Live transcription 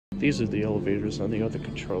These are the elevators on the other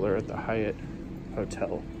controller at the Hyatt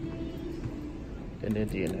Hotel in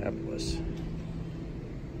Indianapolis.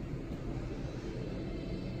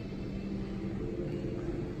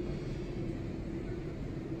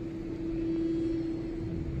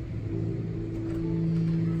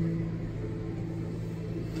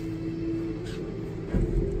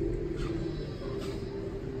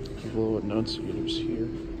 Below annunciators here.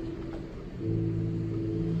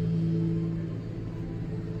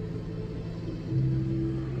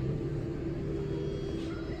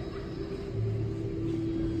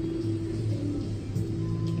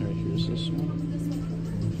 Alright, here's this one.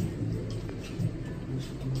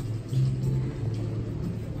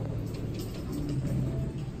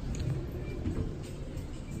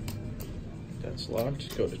 That's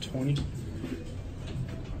locked. Go to 20.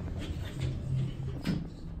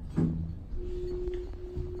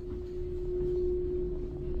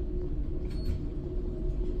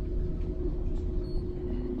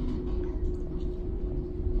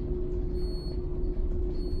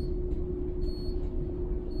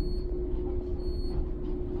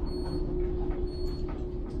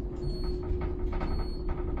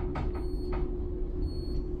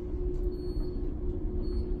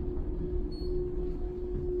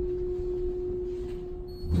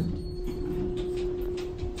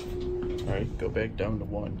 Alright, go back down to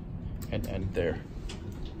 1 and end there.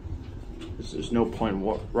 Because there's no point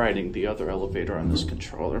riding the other elevator on this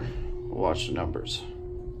controller. We'll watch the numbers.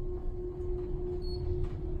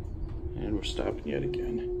 And we're stopping yet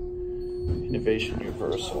again. Innovation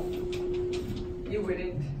reversal. You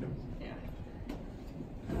wouldn't? Yeah.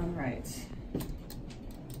 Alright.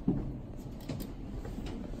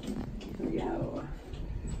 Here we go.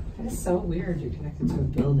 That is so weird, you're connected to a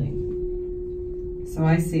building. So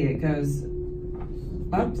I see it goes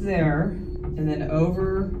up there and then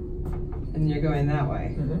over, and you're going that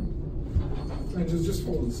way. Mm-hmm. And just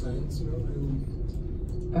follow the signs, you know.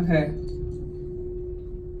 And... Okay.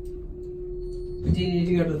 Do you need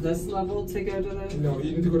to go to this level to go to the? No,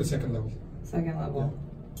 you need to go to second level. Second level.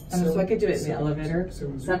 Yeah. So I could do it in the elevator.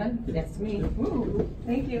 7? Yeah. Yes, me. Yeah. Woo.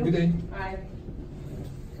 Thank you. Good day. Bye.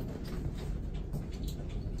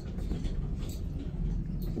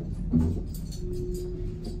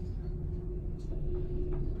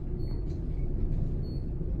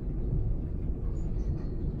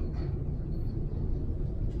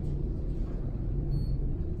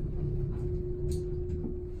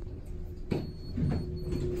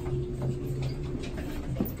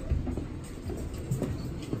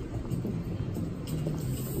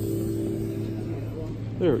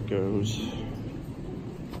 There it goes.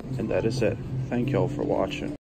 And that is it. Thank y'all for watching.